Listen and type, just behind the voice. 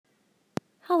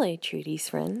Hello, Trudy's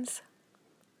friends.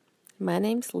 My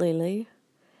name's Lulu,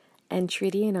 and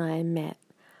Trudy and I met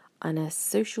on a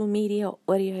social media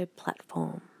audio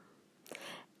platform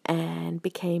and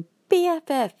became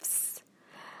BFFs.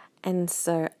 And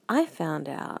so I found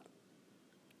out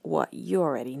what you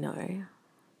already know,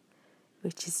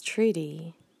 which is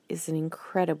Trudy is an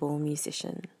incredible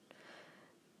musician,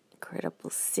 incredible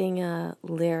singer,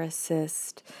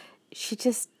 lyricist. She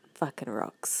just fucking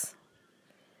rocks.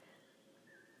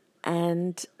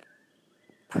 And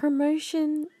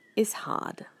promotion is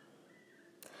hard.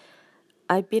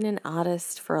 I've been an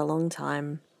artist for a long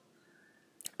time,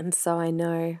 and so I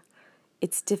know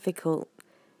it's difficult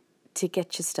to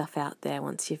get your stuff out there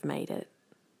once you've made it.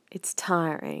 It's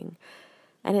tiring,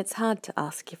 and it's hard to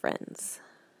ask your friends.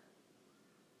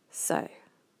 So,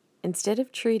 instead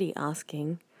of Trudy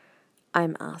asking,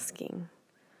 I'm asking,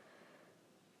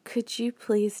 could you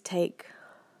please take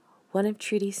one of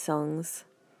Trudy's songs,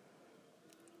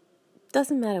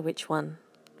 doesn't matter which one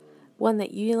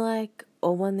that you like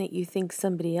or one that you think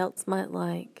somebody else might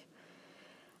like,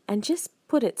 and just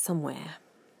put it somewhere.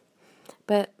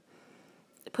 But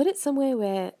put it somewhere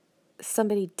where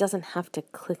somebody doesn't have to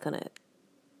click on it.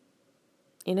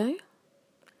 You know?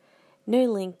 No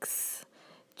links,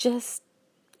 just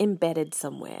embedded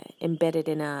somewhere, embedded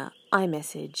in a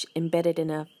iMessage, embedded in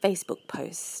a Facebook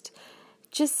post,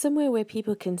 just somewhere where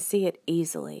people can see it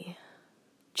easily.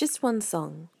 Just one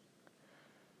song.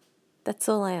 That's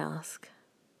all I ask,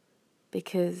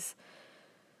 because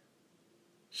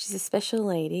she's a special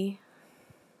lady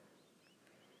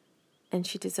and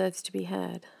she deserves to be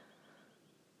heard.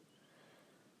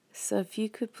 So if you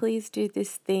could please do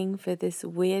this thing for this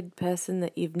weird person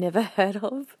that you've never heard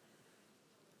of,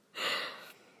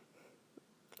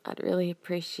 I'd really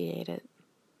appreciate it.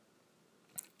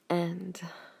 And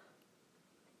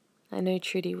I know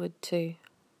Trudy would too.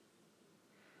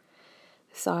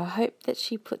 So I hope that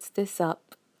she puts this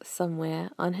up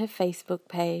somewhere on her Facebook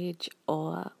page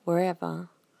or wherever,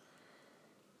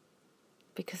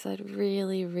 because I'd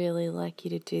really, really like you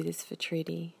to do this for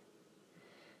Trudy.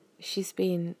 She's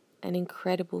been an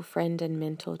incredible friend and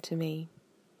mentor to me,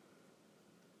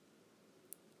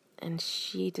 and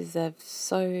she deserves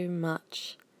so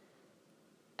much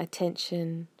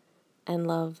attention and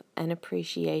love and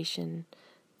appreciation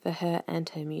for her and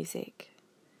her music.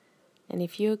 And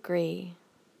if you agree,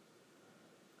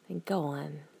 then go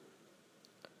on.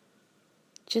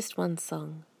 Just one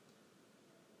song.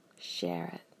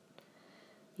 Share it.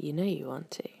 You know you want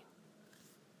to.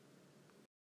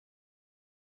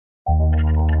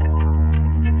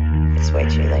 It's way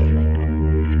too late.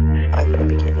 I gotta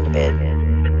be getting to bed.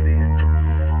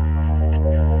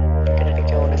 I'm gonna be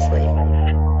going to sleep.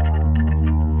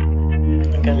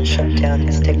 I'm gonna shut down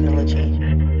this technology.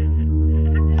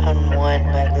 Unwind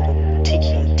my little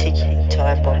ticking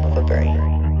time bomb of a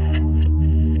brain.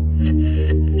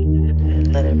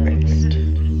 And let it rest.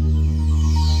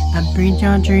 I breathe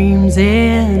your dreams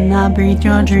in, I breathe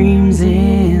your dreams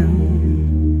in.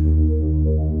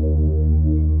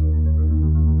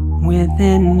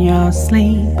 Within your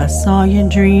sleep, I saw you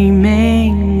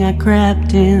dreaming, I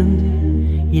crept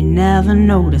in. You never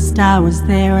noticed I was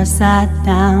there, I sat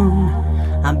down.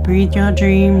 I breathe your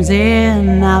dreams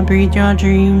in, I breathe your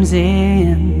dreams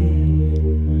in.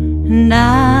 And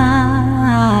I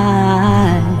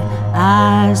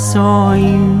saw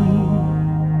you.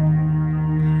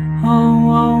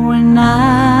 Oh, and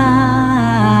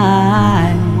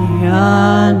I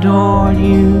adored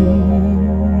you.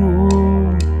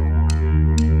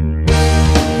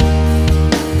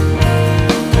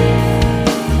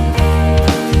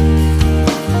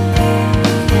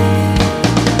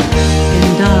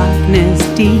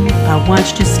 Deep, I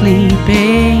watched you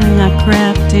sleeping, I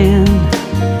crept in.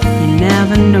 You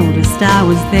never noticed I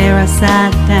was there, I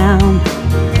sat down.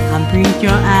 I breathed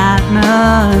your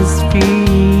atmosphere.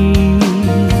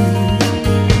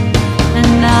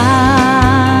 And I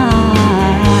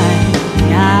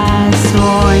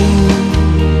saw you.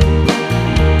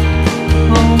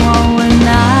 Oh, and I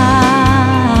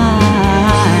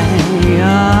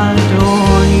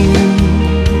adore you.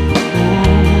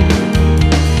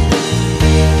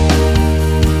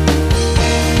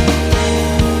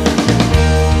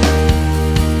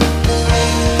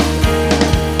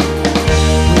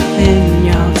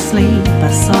 I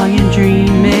saw you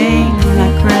dreaming,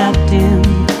 I crept in.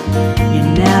 You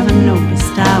never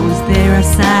noticed I was there, I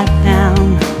sat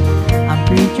down. I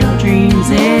breathed your dreams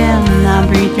in, I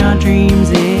breathed your dreams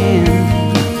in.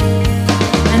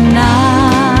 And I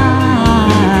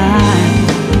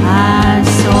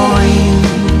saw you.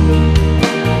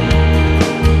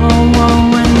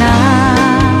 Oh, and I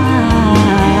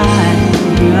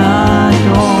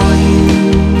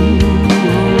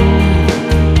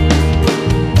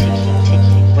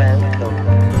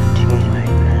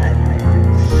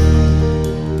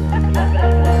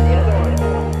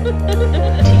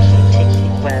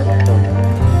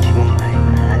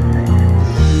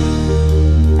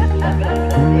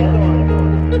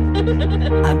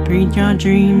breathe your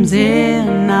dreams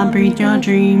in, I breathe your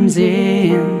dreams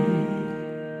in.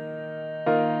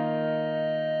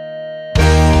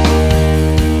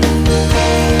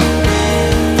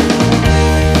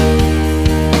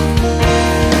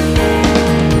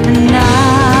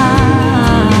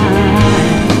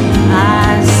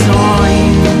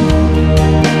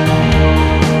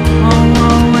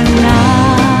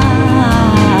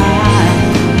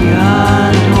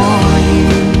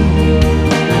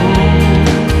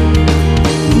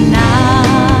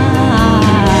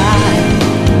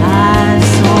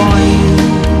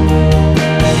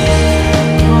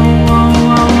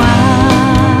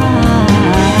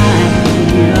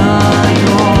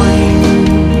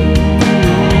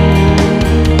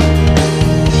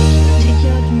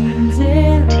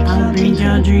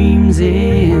 Dreams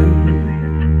in.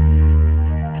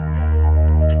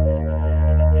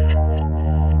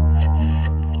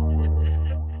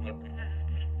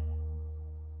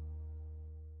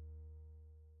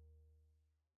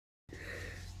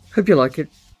 Hope you like it.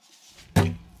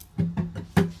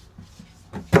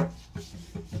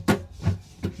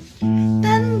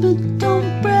 Bend but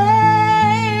don't break.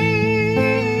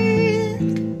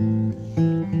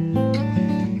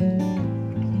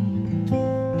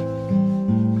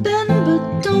 Bend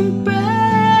but don't break.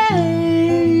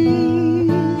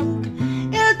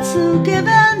 It's a give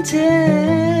and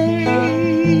take.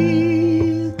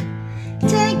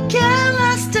 Take care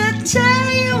lest it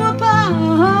tear you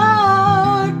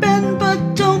apart. Bend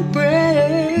but don't break.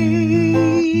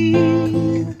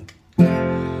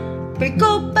 Break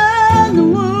open the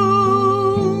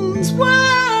wounds,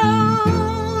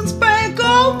 wounds. Break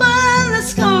open the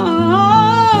scars.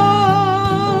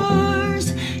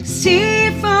 See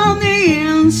from the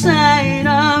inside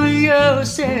of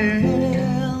yourself.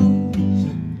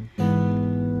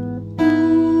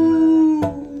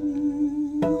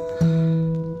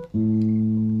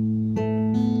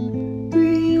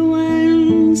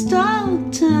 Rewind, stop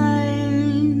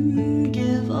time.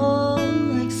 Give all,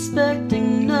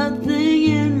 expecting nothing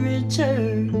in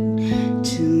return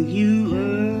till you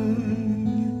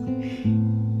earn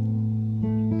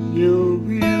your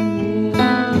reward.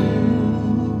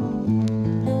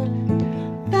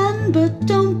 Bend but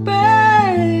don't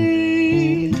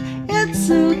break. It's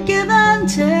a give and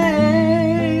take.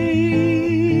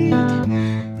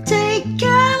 Take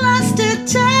care lest it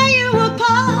tear you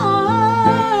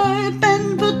apart.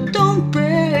 Bend but don't break.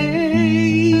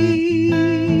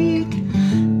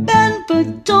 Bend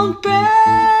but don't break.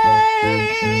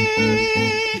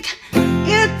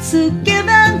 It's a give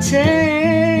and take.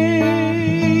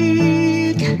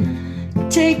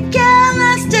 Take care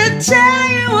lest it tear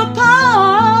you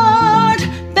apart.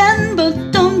 Bend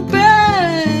but don't break.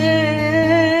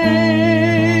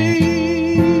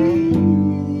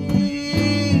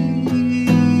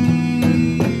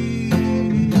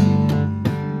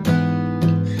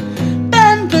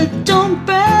 Bend but don't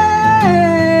break.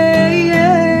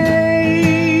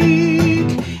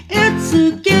 It's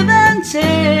a give and take.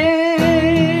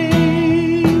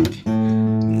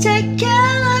 Take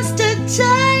care lest it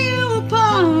tear you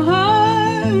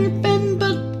apart. Bend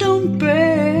but don't break.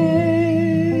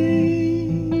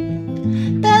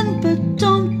 Bend but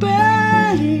don't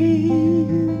break.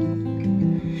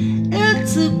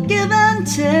 It's a give and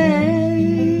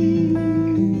take.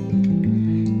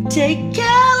 Take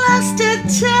care lest it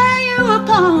tear you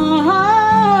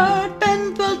apart.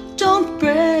 Bend but don't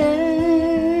break.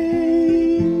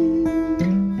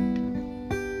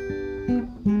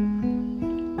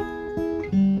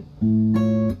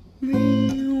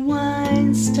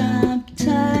 Rewind, stop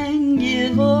time,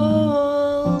 give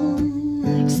all,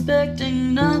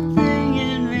 expecting nothing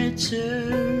in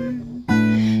return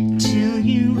till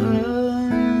you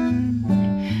earn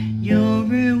your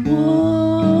reward.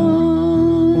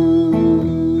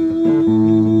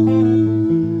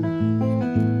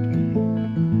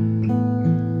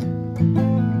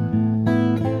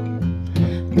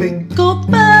 Break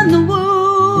open the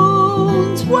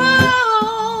wounds,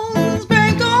 wounds.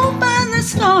 Break open the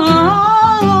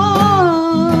scars.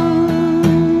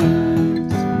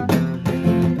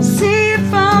 See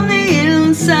from the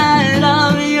inside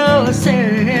of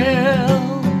yourself.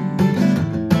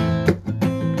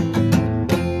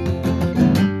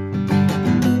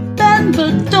 Bend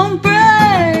but don't break.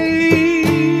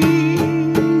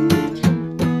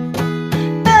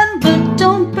 Bend but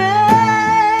don't break.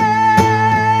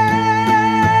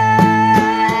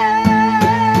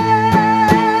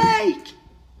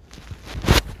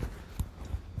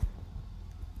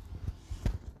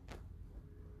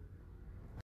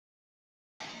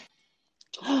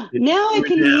 Now I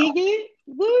can hear you.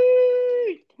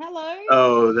 Woo! Hello.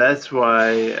 Oh, that's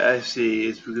why. I see.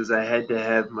 It's because I had to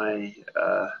have my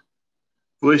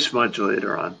voice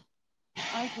modulator on.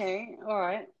 Okay, all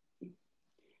right.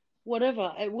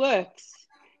 Whatever, it works.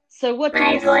 So what do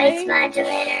My you voice say?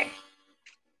 modulator.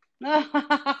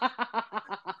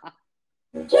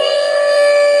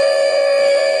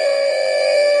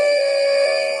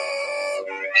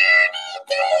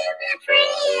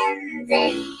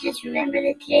 And just remember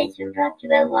that today's been brought to you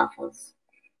by Waffles.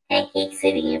 Pancakes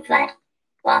leaving you flat.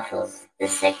 Waffles, the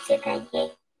sexy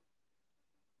pancake.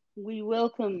 We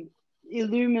welcome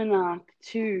Illuminarch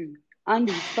to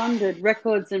Undefunded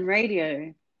Records and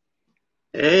Radio.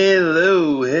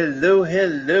 Hello, hello,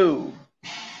 hello.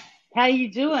 How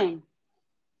you doing?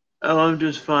 Oh, I'm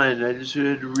just fine. I just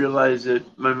had to realize that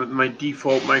my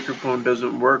default microphone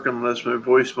doesn't work unless my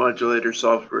voice modulator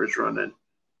software is running.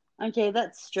 Okay,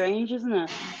 that's strange, isn't it?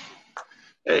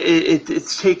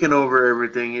 It's taken over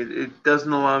everything. It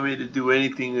doesn't allow me to do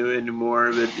anything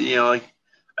anymore. But like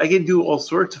I can do all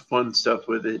sorts of fun stuff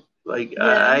with it. Like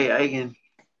Yeah.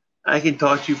 I can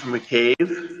talk to you from a cave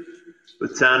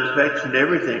with sound effects and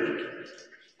everything.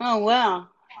 Oh, wow.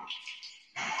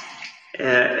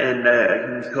 And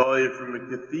I can call you from a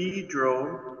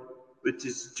cathedral, which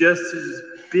is just as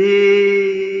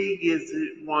big as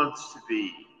it wants to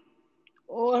be.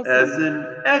 Awesome. As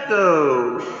an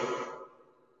echo.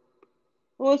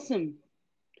 Awesome.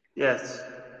 Yes,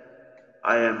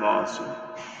 I am awesome.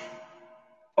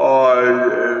 I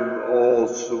am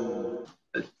awesome.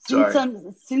 Sorry.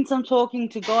 Since I'm talking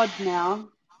to God now,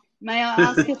 may I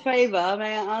ask a favor?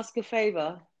 May I ask a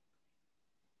favor?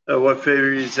 What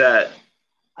favor is that?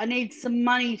 I need some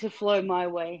money to flow my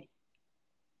way.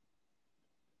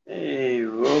 Hey,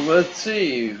 well, let's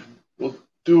see. We'll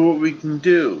do what we can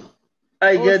do.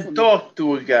 I Awesome. can talk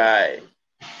to a guy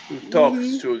who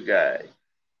talks to a guy.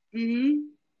 Mm-hmm.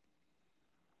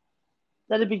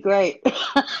 That'd be great.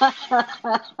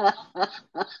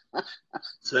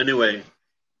 So anyway,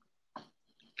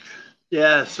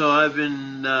 yeah, so I've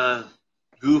been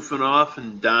goofing off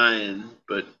and dying,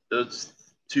 but those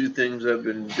two things I've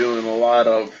been doing a lot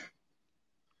of.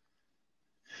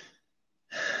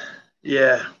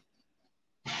 Yeah.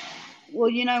 Well,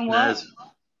 you know what? Yes.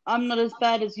 I'm not as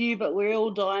bad as you, but we're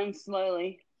all dying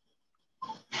slowly.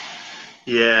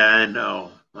 Yeah, I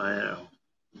know.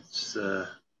 It's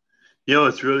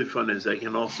what's really fun is I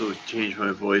can also change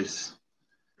my voice.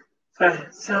 So I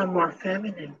sound more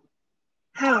feminine.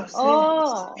 How sexy.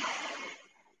 Oh,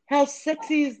 how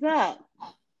sexy is that?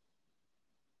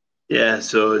 Yeah,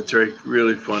 so it's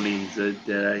really funny that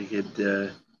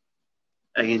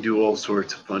I can do all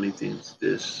sorts of funny things.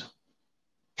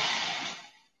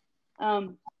 I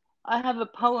have a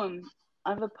poem.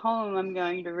 I'm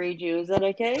going to read you. Is that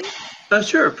okay?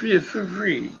 Sure, for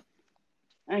free.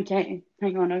 Okay,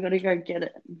 hang on. I gotta go get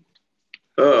it.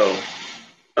 Oh,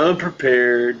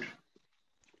 unprepared.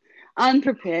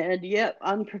 Unprepared. Yep,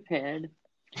 unprepared.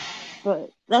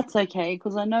 But that's okay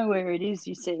because I know where it is.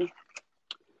 You see.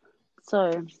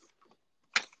 So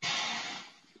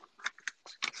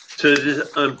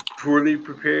just poorly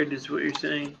prepared is what you're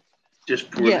saying?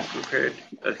 Just poorly prepared?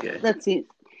 Okay. That's it.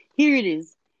 Here it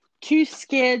is. Too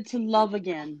scared to love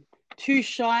again. Too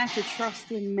shy to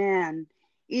trust in man.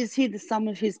 Is he the sum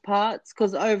of his parts?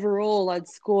 Because overall I'd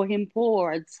score him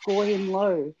poor. I'd score him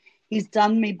low. He's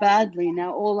done me badly.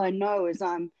 Now all I know is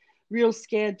I'm real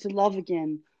scared to love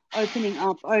again. Opening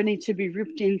up only to be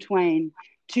ripped in twain.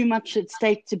 Too much at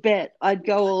stake to bet. I'd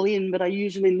go all in, but I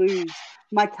usually lose.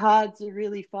 My cards are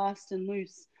really fast and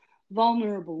loose.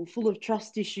 Vulnerable, full of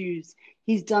trust issues.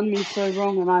 He's done me so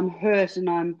wrong and I'm hurt and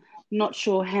I'm not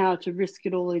sure how to risk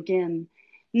it all again.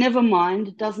 Never mind,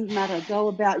 it doesn't matter. Go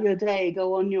about your day,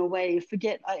 go on your way.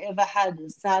 Forget I ever had a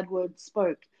sad word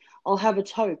spoke. I'll have a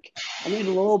toke and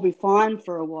it'll all be fine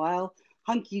for a while.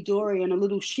 Hunky dory and a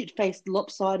little shit-faced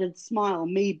lopsided smile,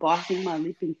 me biting my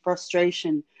lip in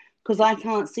frustration. Because I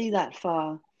can't see that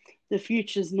far. The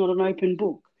future's not an open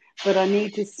book. But I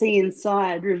need to see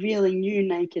inside, revealing you,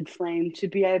 naked flame, to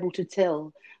be able to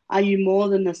tell. Are you more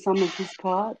than the sum of his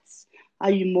parts?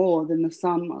 Are you more than the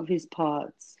sum of his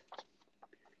parts?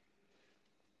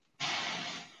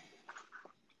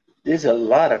 There's a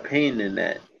lot of pain in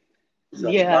that. There's a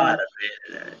lot of pain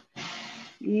in that.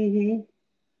 Mm-hmm.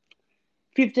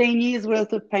 15 years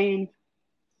worth of pain.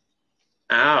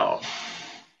 Ow.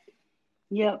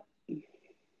 Yep.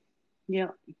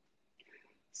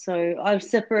 So I've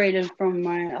separated from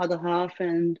my other half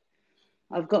and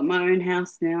I've got my own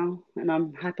house now and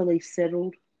I'm happily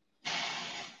settled,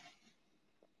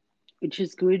 which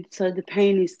is good. So the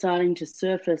pain is starting to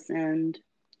surface and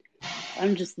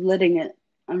I'm just letting it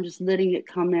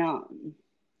come out.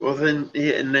 Well, then,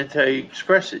 yeah, and that's how you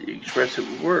express it. You express it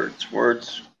with words.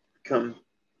 Words become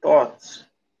thoughts.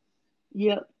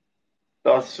 Yep.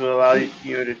 Thoughts will allow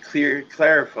you to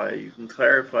clarify. You can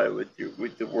clarify with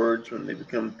the words when they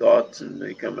become thoughts and they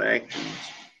become actions.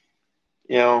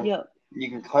 Yep. You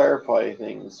can clarify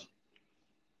things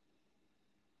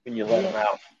when you let them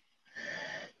out,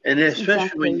 and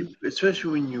especially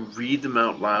when you read them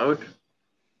out loud.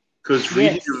 Because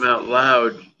reading them out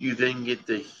loud, you then get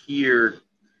to hear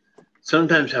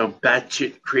sometimes how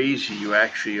batshit crazy you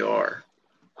actually are.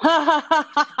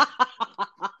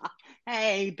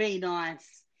 Hey, be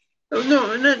nice. Oh,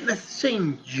 no, I'm not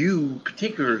saying you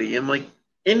particularly. I'm like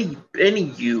any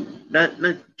you, not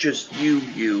just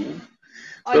you.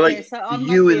 But Okay, like so I'm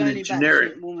you not the in the only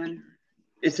generic. batshit woman.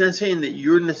 It's not saying that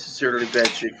you're necessarily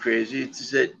batshit crazy. It's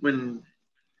just that when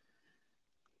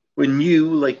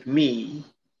you, like me,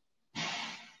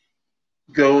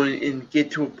 go and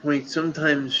get to a point,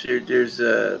 sometimes there's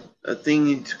a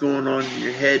thing that's going on in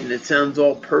your head and it sounds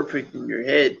all perfect in your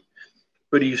head,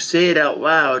 but you say it out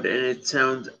loud and it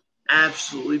sounds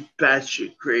absolutely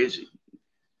batshit crazy.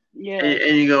 Yeah.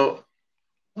 And you go,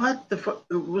 what the fuck?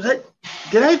 Was that?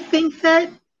 Did I think that?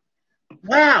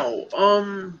 Wow.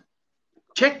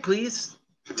 Check, please.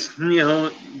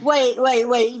 Wait.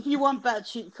 If you want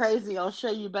batshit crazy, I'll show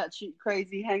you batshit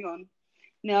crazy. Hang on.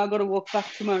 Now I got to walk back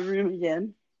to my room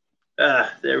again.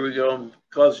 There we go. I'm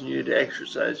causing you to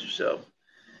exercise yourself.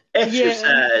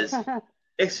 Exercise. Yeah.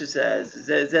 Exercise.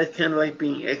 Is that kind of like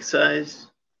being excised?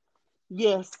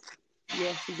 Yes,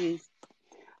 it is.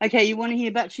 Okay, you want to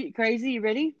hear batshit crazy? You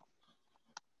ready?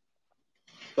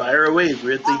 Fire away,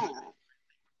 Ridley.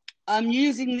 I'm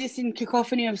using this in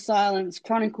Cacophony of Silence,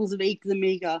 Chronicles of Eek the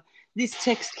Meager. This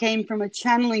text came from a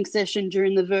channeling session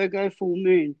during the Virgo full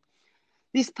moon.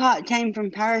 This part came from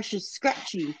Parish's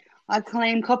Scratchy. I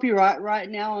claim copyright right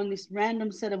now on this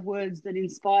random set of words that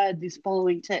inspired this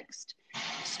following text.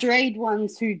 Strayed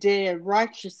ones who dare,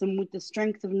 righteous and with the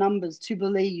strength of numbers, to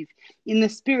believe in the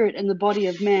spirit and the body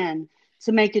of man,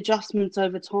 to make adjustments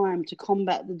over time to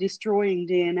combat the destroying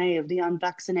DNA of the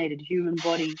unvaccinated human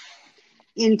body.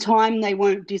 In time, they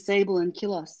won't disable and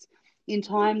kill us. In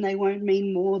time, they won't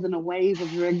mean more than a wave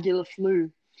of regular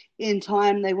flu. In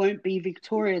time, they won't be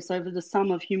victorious over the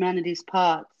sum of humanity's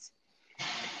parts.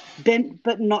 Bent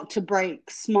but not to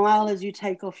break, smile as you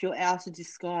take off your outer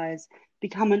disguise.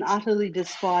 Become an utterly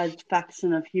despised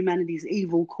faction of humanity's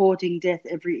evil, courting death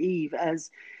every eve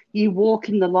as you walk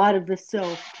in the light of the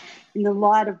self, in the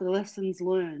light of the lessons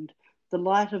learned, the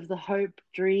light of the hope,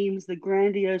 dreams, the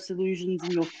grandiose illusions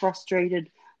in your frustrated,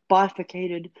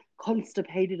 bifurcated,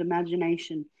 constipated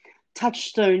imagination.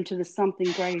 Touchstone to the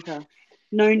something greater.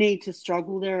 No need to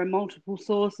struggle. There are multiple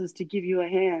sources to give you a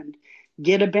hand.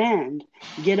 Get a band.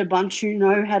 Get a bunch who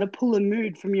know how to pull a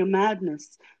mood from your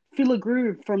madness. Fill a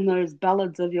groove from those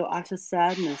ballads of your utter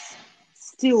sadness.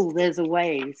 Still there's a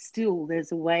way. Still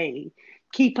there's a way.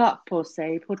 Keep up,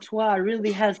 Porsay. Pourtois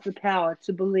really has the power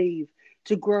to believe,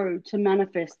 to grow, to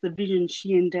manifest the vision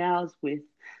she endows with,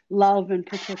 love and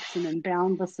protection and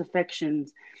boundless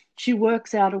affections. She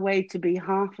works out a way to be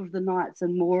half of the nights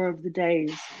and more of the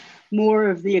days, more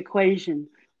of the equation.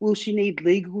 Will she need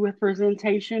legal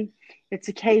representation? It's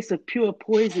a case of pure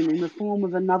poison in the form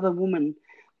of another woman,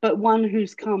 but one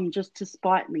who's come just to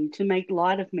spite me, to make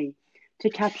light of me, to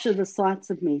capture the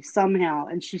sights of me somehow,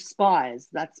 and she spies.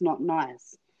 That's not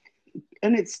nice.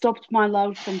 And it stopped my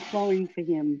love from flowing for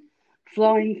him,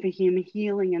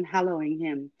 healing and hallowing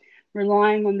him,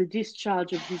 relying on the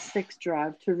discharge of his sex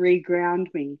drive to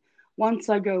reground me. Once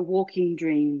I go walking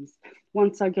dreams,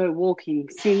 once I go walking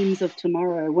scenes of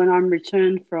tomorrow when I'm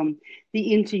returned from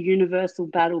the inter-universal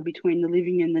battle between the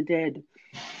living and the dead.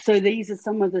 So these are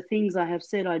some of the things I have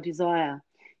said I desire.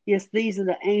 Yes, these are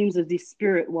the aims of this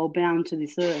spirit while bound to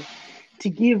this earth, to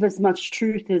give as much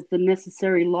truth as the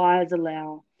necessary lies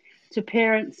allow, to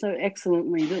parent so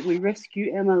excellently that we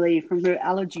rescue Emily from her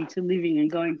allergy to living and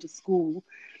going to school,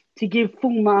 to give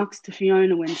full marks to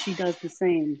Fiona when she does the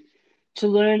same, to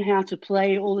learn how to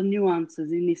play all the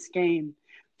nuances in this game,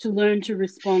 to learn to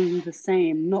respond the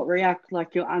same, not react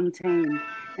like you're untamed,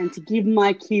 and to give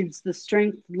my kids the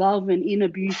strength, love, and inner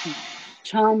beauty,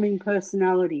 charming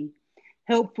personality,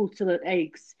 helpful till it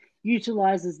aches,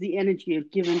 utilizes the energy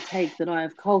of give and take that I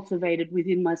have cultivated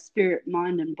within my spirit,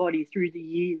 mind, and body through the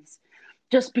years.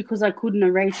 Just because I couldn't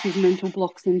erase his mental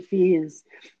blocks and fears,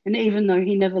 and even though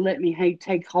he never let me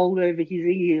take hold over his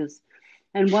ears.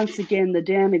 And once again, the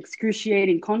damn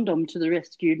excruciating condom to the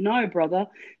rescue. No, brother,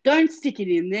 don't stick it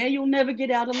in there. You'll never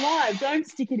get out alive. Don't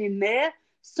stick it in there.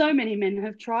 So many men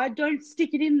have tried. Don't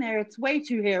stick it in there. It's way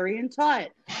too hairy and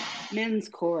tight. Men's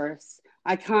chorus.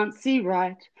 I can't see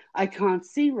right. I can't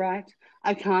see right.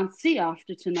 I can't see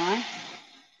after tonight,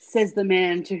 says the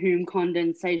man to whom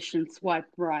condensation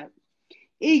swiped right.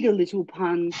 Eager little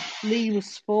pun,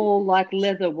 leaves fall like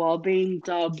leather while being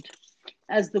dubbed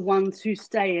as the ones who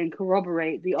stay and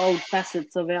corroborate the old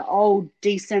facets of our old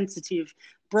desensitive,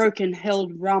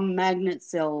 broken-held rum magnet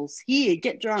cells. Here,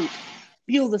 get drunk.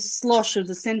 Feel the slosh of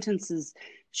the sentences.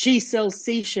 She sells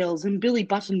seashells and Billy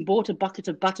Button bought a bucket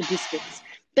of butter biscuits.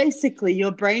 Basically,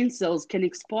 your brain cells can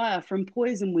expire from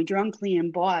poison we drunkly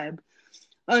imbibe.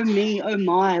 Oh me, oh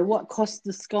my, what cost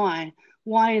the sky?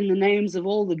 Why in the names of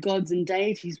all the gods and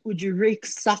deities would you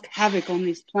suck havoc on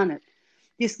this planet?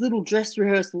 This little dress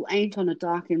rehearsal ain't on a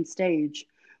darkened stage.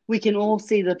 We can all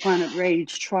see the planet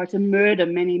rage, try to murder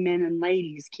many men and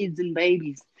ladies, kids and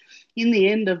babies. In the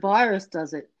end, a virus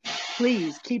does it.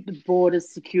 Please keep the borders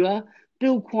secure,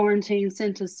 build quarantine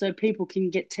centres so people can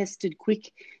get tested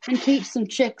quick, and keep some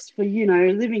checks for,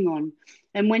 living on.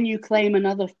 And when you claim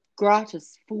another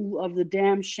gratis, full of the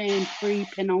damn shame-free,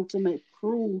 penultimate,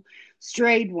 cruel,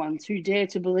 strayed ones who dare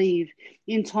to believe,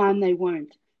 in time they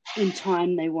won't, in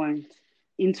time they won't.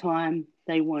 In time,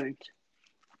 they won't.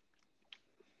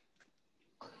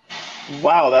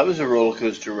 Wow, that was a roller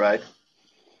coaster ride.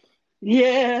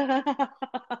 Yeah.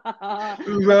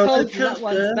 Roller Told you that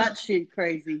one's coaster batshit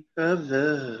crazy. of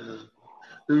love.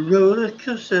 Roller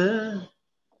coaster.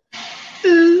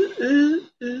 Ooh, ooh,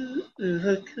 ooh,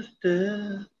 roller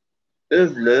coaster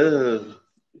of love.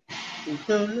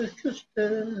 Roller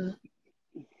coaster.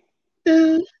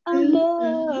 Ooh, I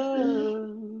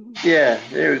love. Yeah,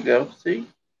 there we go. See?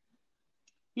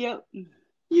 Yep.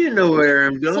 You know where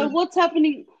I'm going. So what's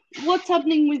happening? What's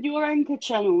happening with your Anchor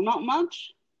channel? Not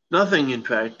much. Nothing, in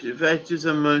fact. In fact, is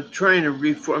I'm trying to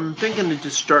reform. I'm thinking of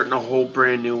just starting a whole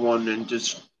brand new one and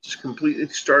just completely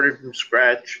started from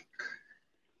scratch.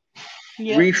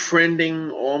 Yep.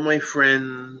 Refriending all my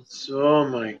friends. Oh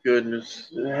my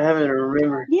goodness. I haven't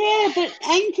remembered. Yeah, but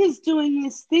Anchor's doing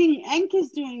this thing. Anchor's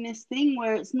doing this thing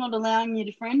where it's not allowing you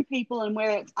to friend people and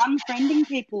where it's unfriending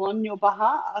people on your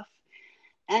behalf.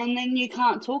 And then you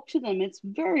can't talk to them. It's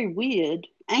very weird.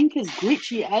 Anchor's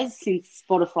glitchy as since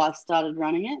Spotify started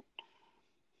running it.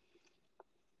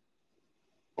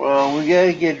 Well, we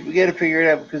gotta figure it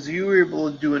out because you were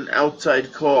able to do an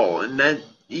outside call, and that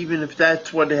even if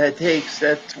that's what it takes,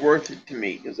 that's worth it to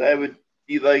me because I would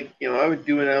be like, I would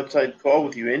do an outside call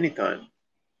with you anytime.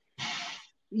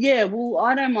 Yeah, well,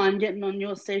 I don't mind getting on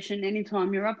your station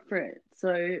anytime you're up for it.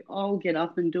 So I'll get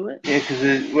up and do it. Yeah,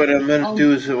 because what I'm gonna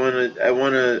do is I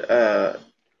wanna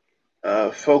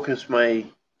focus my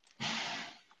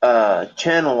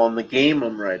channel on the game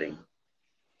I'm writing.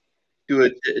 Do a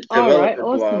developer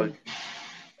blog.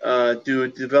 Awesome. Do a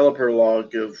developer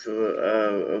log of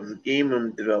the game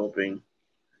I'm developing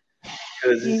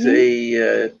because it's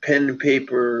a pen and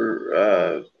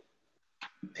paper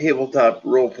tabletop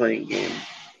role playing game.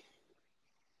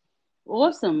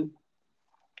 Awesome.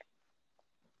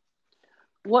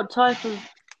 What type of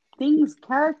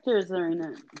characters are in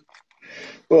it?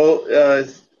 Well,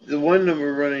 the one that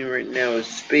we're running right now is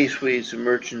Spaceways: A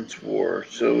Merchant's War,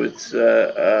 so it's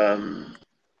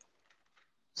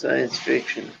science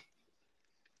fiction.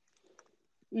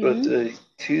 But the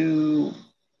two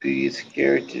biggest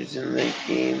characters in that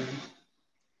game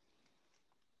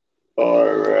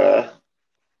are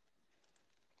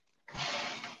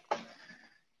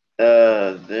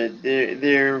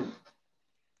they're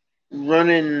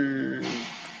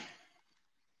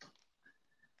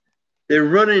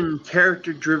running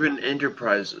character-driven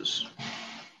enterprises.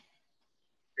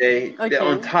 They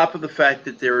on top of the fact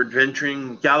that they're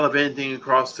gallivanting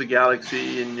across the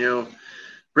galaxy and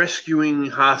rescuing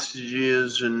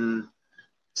hostages and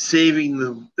saving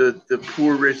the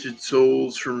poor wretched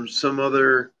souls from some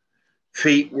other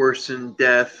fate worse than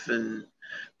death and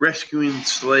rescuing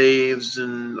slaves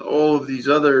and all of these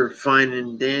other fine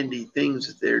and dandy things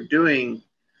that they're doing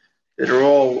that are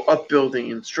all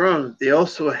upbuilding and strong. They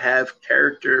also have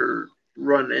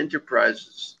character-run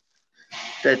enterprises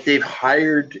that they've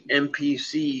hired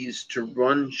NPCs to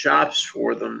run shops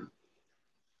for them.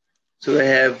 So they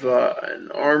have an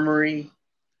armory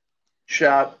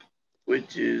shop,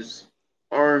 which is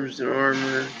arms and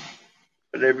armor,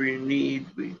 whatever you need,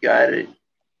 we got it.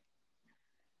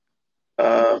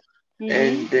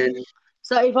 And then,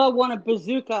 so if I want a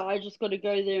bazooka, I just got to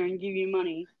go there and give you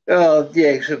money. Oh, yeah,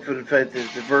 except for the fact that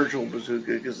it's a virtual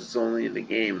bazooka because it's only in the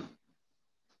game.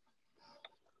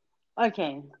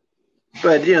 Okay.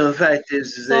 But the fact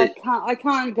is so that I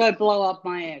can't go blow up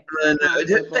my ex.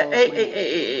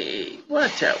 Hey,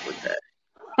 watch out with that.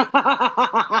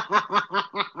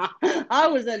 I I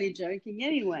was only joking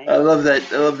anyway. I love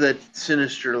that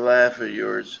sinister laugh of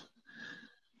yours.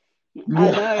 I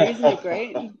know, isn't it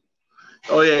great?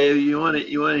 Oh yeah, you want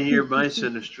to hear my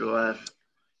sinister laugh?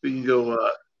 We can go.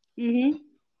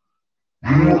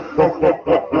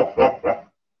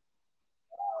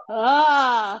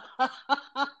 Ah,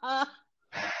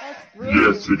 that's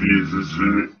brilliant. Yes, it is,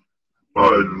 isn't it?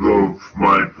 I love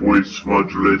my voice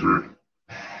modulator.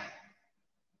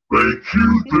 My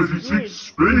Q36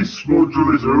 space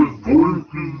modulator was born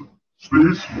through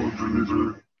space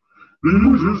modulator.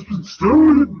 It has been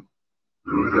stolen.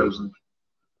 No, it hasn't.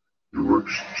 It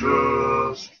works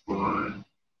just fine.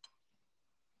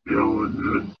 Yeah,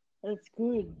 and That's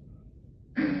good.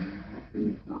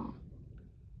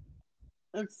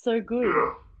 That's so good.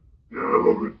 yeah, I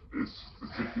love it. It's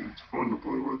fun to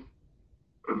play with.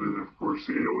 And then, of course,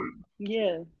 the Alien.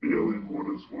 Yeah. The Alien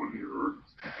one is one here.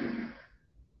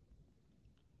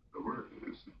 Where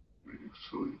is it? You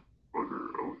silly bugger.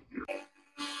 Oh, here.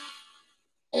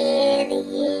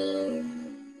 Alien.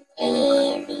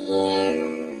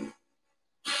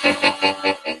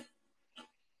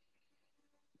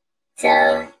 So,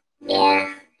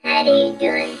 yeah, how are you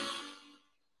doing?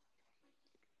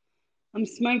 I'm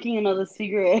smoking another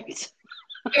cigarette.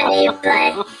 Are you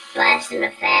blasting a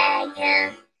fag,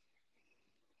 huh?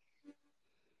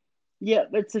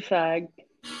 Yep, it's a fag.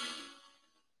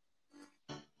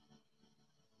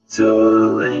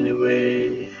 So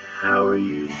anyway, how are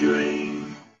you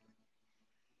doing?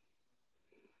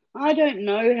 I don't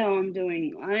know how I'm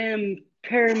doing. I am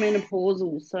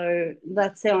perimenopausal, so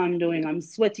that's how I'm doing. I'm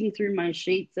sweating through my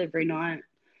sheets every night.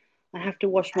 I have to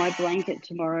wash my blanket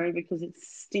tomorrow because it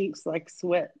stinks like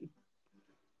sweat.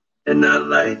 And not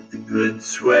like the good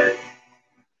sweat.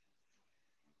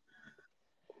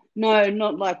 No,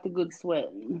 not like the good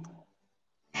sweat.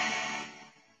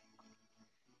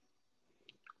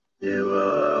 Yeah,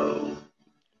 well,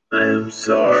 I am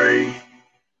sorry.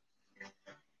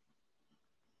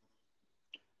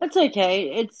 That's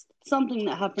okay. It's something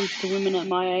that happens to women at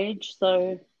my age,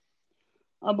 so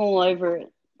I'm all over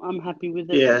it. I'm happy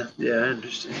with it. Yeah, I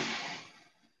understand.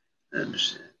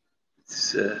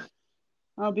 It's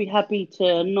I'll be happy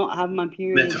to not have my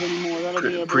periods anymore. That'll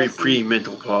be a blessing.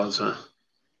 pre-mental pause, huh?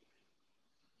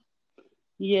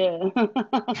 Yeah.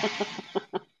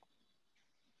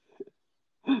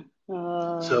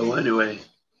 So anyway,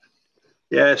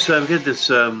 yeah. So I've got this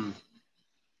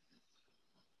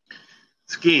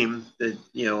scheme that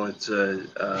it's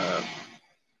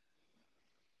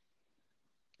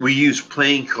we use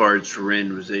playing cards for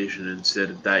randomization instead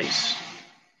of dice.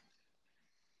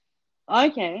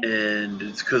 Okay. And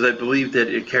it's because I believe that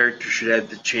a character should have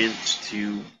the chance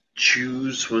to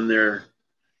choose when they're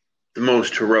the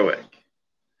most heroic.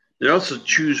 They also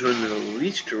choose when they're the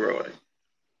least heroic.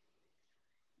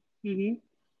 Mm-hmm.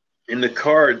 In the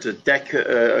cards, a deck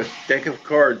of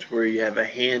cards where you have a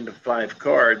hand of 5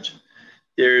 cards,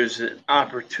 there's an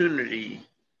opportunity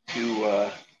to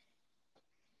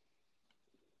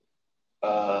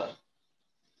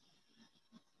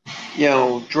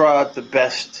draw out the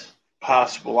best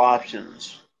possible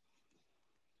options.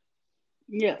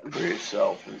 Yeah. For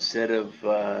yourself instead of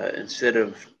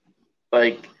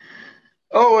like,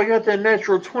 oh, I got that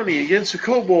natural 20 against a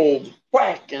kobold,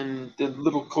 whack, and the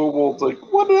little kobold's like,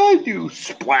 what did I do?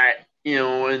 Splat,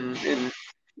 and then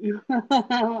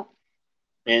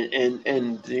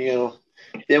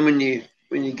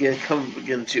when you come up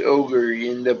against the ogre,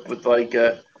 you end up with like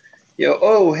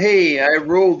oh hey, I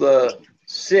rolled a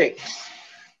 6.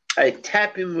 I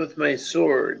tap him with my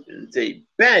sword and say,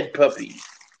 bad puppy.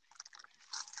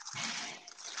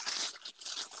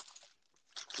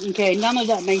 Okay, none of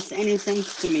that makes any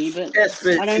sense to me, but yes,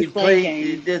 but I don't play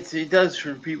games. It does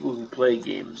for people who play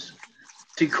games.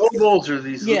 See, kobolds are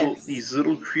these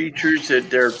little creatures that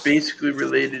they're basically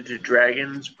related to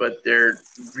dragons, but they're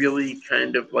really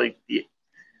kind of like the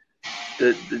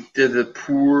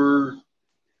poor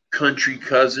country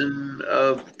cousin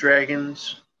of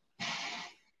dragons.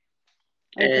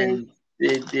 Okay. And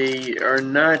they are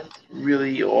not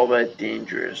really all that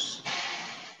dangerous.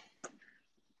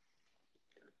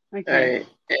 Okay.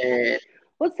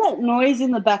 What's that noise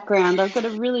in the background? I've got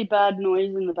a really bad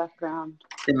noise in the background.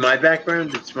 In my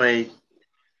background, it's my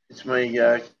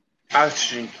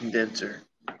oxygen condenser.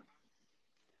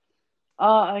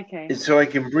 Oh, okay. It's so I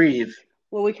can breathe.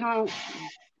 Well, we can't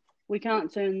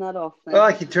turn that off then. Well,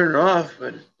 I can turn it off,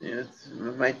 but it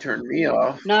might turn me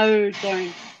off. No,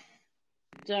 don't.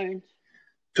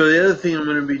 So the other thing I'm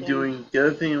going to be doing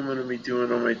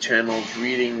on my channel is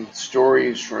reading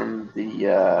stories from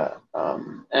the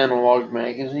Analog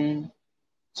magazine,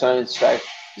 science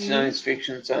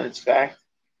fiction, science fact.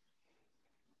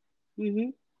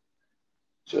 Mhm.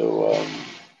 So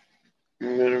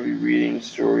I'm going to be reading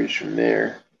stories from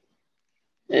there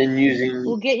and using.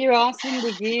 Well, get your ass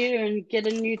into gear and get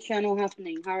a new channel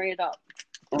happening. Hurry it up,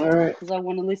 All right. because I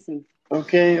want to listen.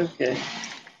 Okay.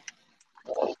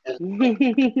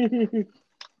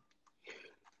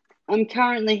 I'm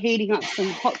currently heating up some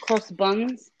hot cross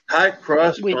buns Hot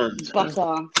cross with buns. butter.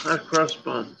 Huh? Hot cross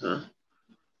buns, huh?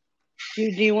 Do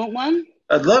you want one?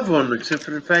 I'd love one, except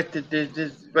for the fact that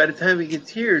by the time it gets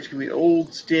here, it's going to be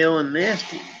old, stale, and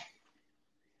nasty.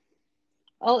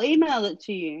 I'll email it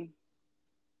to you.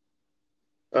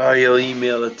 Oh, you'll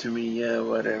email it to me. Yeah,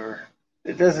 whatever.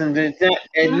 It's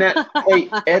not quite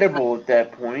edible at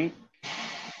that point.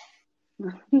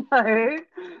 No,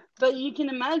 but you can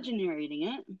imagine you're eating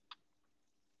it.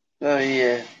 Oh,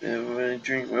 yeah. When I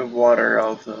drink my water,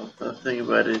 I'll think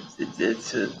about it.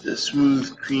 It's a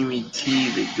smooth, creamy tea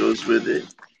that goes with it.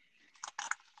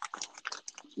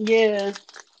 Yeah.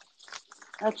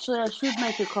 Actually, I should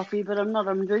make a coffee, but I'm not.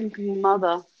 I'm drinking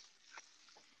Mother.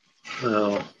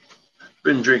 Well, I've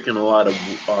been drinking a lot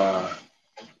of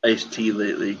iced tea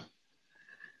lately.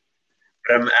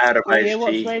 But I'm out of Oh, yeah, iced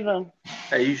what tea. flavor?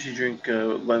 I usually drink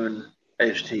lemon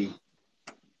iced tea.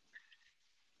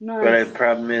 Nice. But the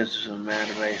problem is I'm out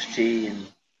of iced tea and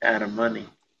out of money.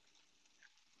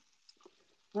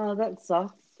 Oh, that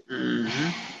sucks. Mm-hmm.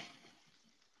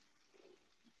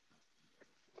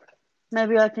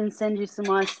 Maybe I can send you some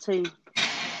iced tea.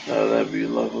 Oh, that'd be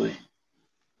lovely.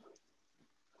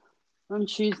 On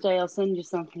Tuesday, I'll send you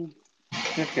something.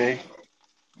 Okay.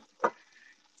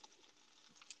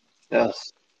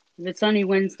 Yes. It's only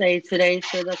Wednesday today,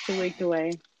 so that's a week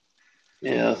away.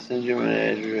 Yeah, I'll send you my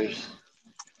address.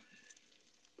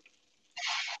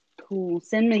 Cool.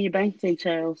 Send me your bank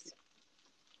details.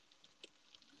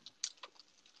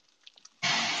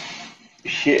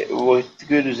 Shit, what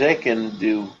good is that gonna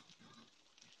do?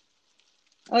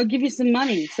 I'll give you some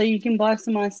money so you can buy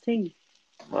some iced tea.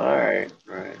 Alright,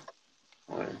 right.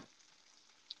 Fine.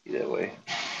 Be that way.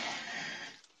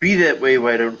 Be that way,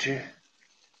 why don't you?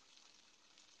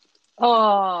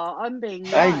 Oh, I'm being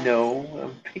nice. I know.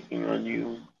 I'm picking on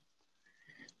you.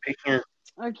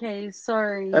 Okay,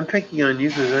 sorry. I'm picking on you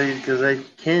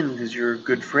because you're a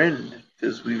good friend.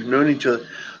 Because we've known each other. Oh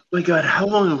my God, how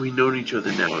long have we known each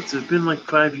other now? It's been like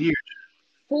 5 years.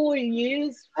 4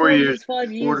 years. 4 years.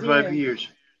 5 years. 4 to 5 yeah. years.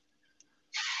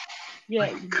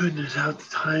 Yeah. My goodness, how the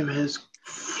time has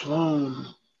flown.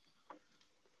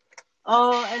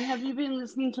 Oh, and have you been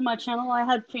listening to my channel? I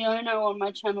had Fiona on my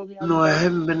channel the other No, I day.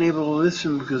 haven't been able to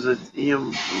listen because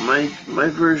my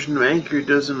version of Anchor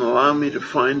doesn't allow me to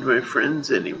find my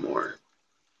friends anymore.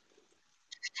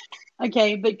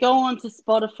 Okay, but go on to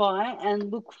Spotify and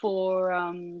look for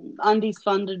Undies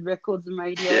Funded Records and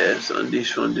Radio. Yes, Undies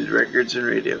Funded Records and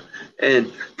Radio.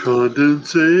 And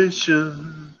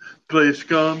Condensation, Place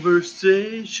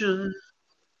Conversation.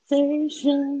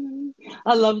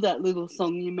 I love that little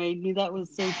song you made me. That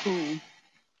was so cool.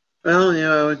 Well,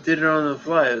 I did it on the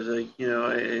fly. I was like,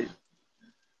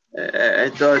 I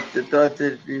thought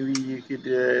that maybe you could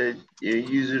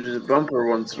use it as a bumper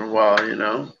once in a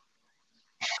while,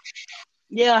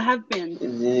 Yeah, I have been.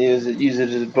 And then use it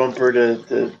as a bumper to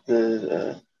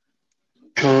the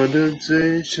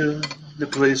condensation, the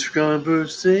place for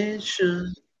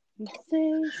conversation.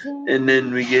 And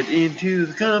then we get into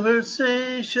the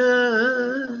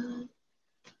conversation.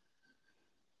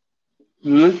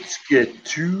 Let's get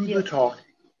to the talking.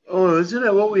 Oh, isn't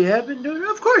that what we have been doing?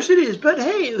 Of course it is, but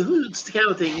hey, who's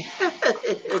counting?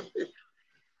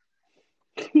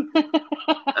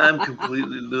 I'm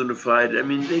completely lunified. I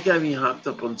mean, they got me hopped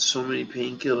up on so many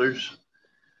painkillers.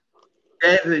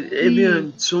 I've been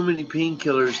on so many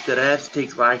painkillers that I have to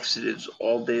take laxatives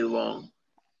all day long.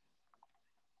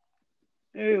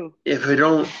 Ew. If I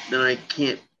don't, then I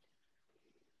can't.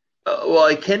 Well,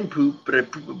 I can poop, but I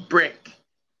poop a brick.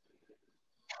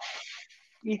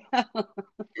 Yeah.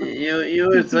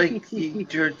 It's like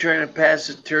you're trying to pass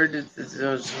a turd that's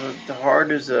as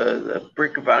hard as a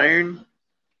brick of iron.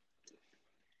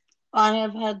 I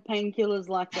have had painkillers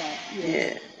like that.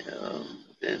 Yes. Yeah,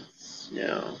 it's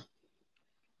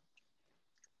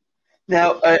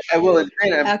Now I will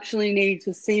admit I actually need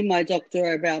to see my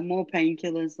doctor about more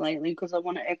painkillers lately because I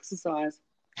want to exercise.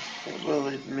 I will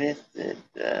admit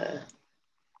that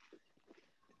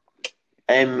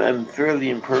I'm fairly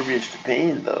impervious to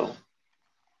pain, though.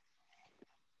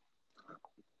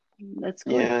 That's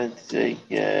good. Yeah, it's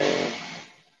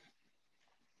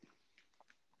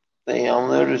like I'll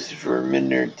notice it for a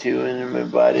minute or two, and then my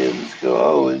body will just go,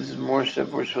 "Oh, this is more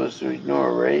stuff we're supposed to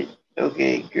ignore, right?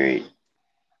 Okay, great."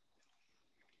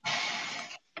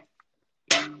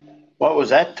 What was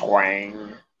that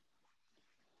twang?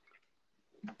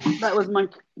 That was my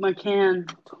can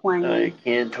twang. You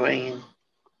can twang.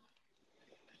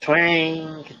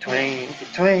 Twang, twang,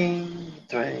 twang,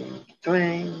 twang,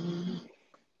 twang.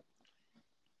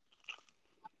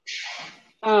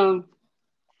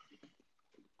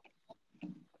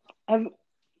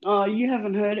 You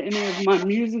haven't heard any of my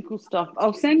musical stuff.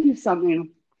 I'll send you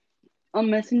something on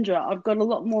Messenger. I've got a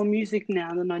lot more music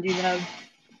now than I did have.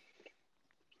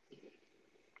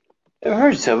 I've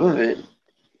heard some of it.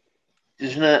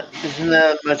 There's not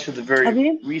much of the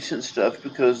very recent stuff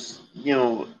because,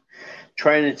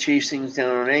 trying to chase things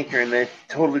down on Anchor, and I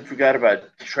totally forgot about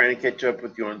trying to catch up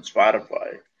with you on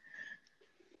Spotify.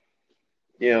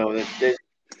 Yeah,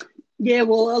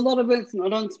 well, a lot of it's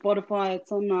not on Spotify.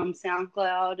 It's on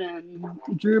SoundCloud and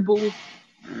Dribble.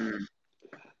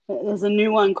 There's a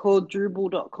new one called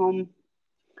Dribble.com,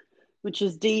 which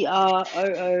is DROOBLE.com,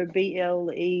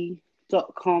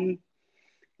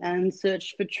 and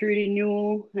search for Trudy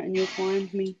Newell and you'll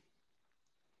find me.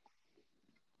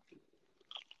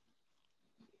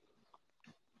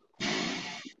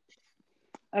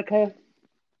 Okay.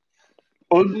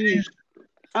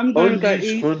 I'm going to go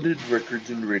eat. Funded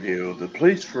Records and Radio, the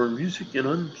place for music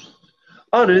and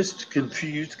honest,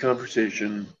 confused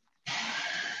conversation.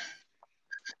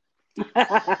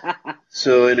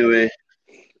 So anyway,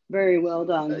 very well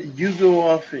done. You go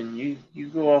off and you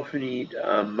go off and eat.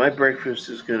 My breakfast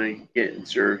is going to get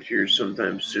served here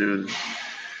sometime soon.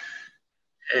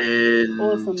 And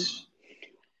awesome.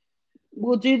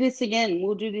 We'll do this again.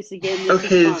 This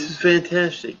okay, this is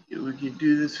fantastic. If we could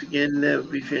do this again, that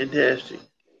would be fantastic.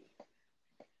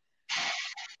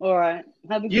 All right.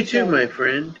 Have a good You too, day. my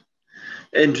friend.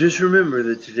 And just remember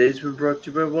that today's been brought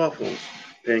to you by Waffles.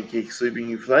 Pancakes leaving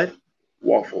you flat.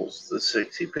 Waffles, the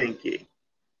sexy pancake.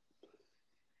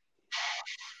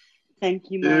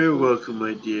 Thank you, Michael. You're welcome,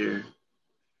 my dear.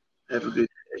 Have a good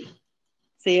day.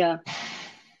 See ya.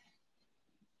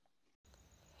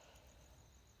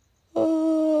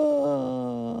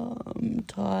 Oh, I'm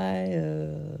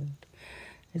tired.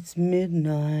 It's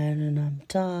midnight and I'm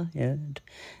tired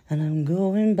and I'm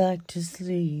going back to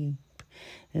sleep.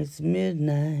 It's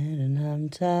midnight and I'm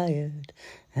tired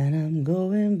and I'm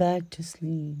going back to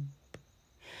sleep.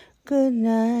 Good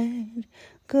night,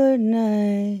 good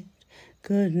night,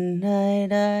 good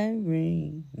night,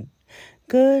 Irene.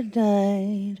 Good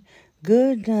night,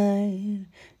 good night,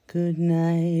 good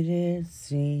night, it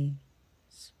seems.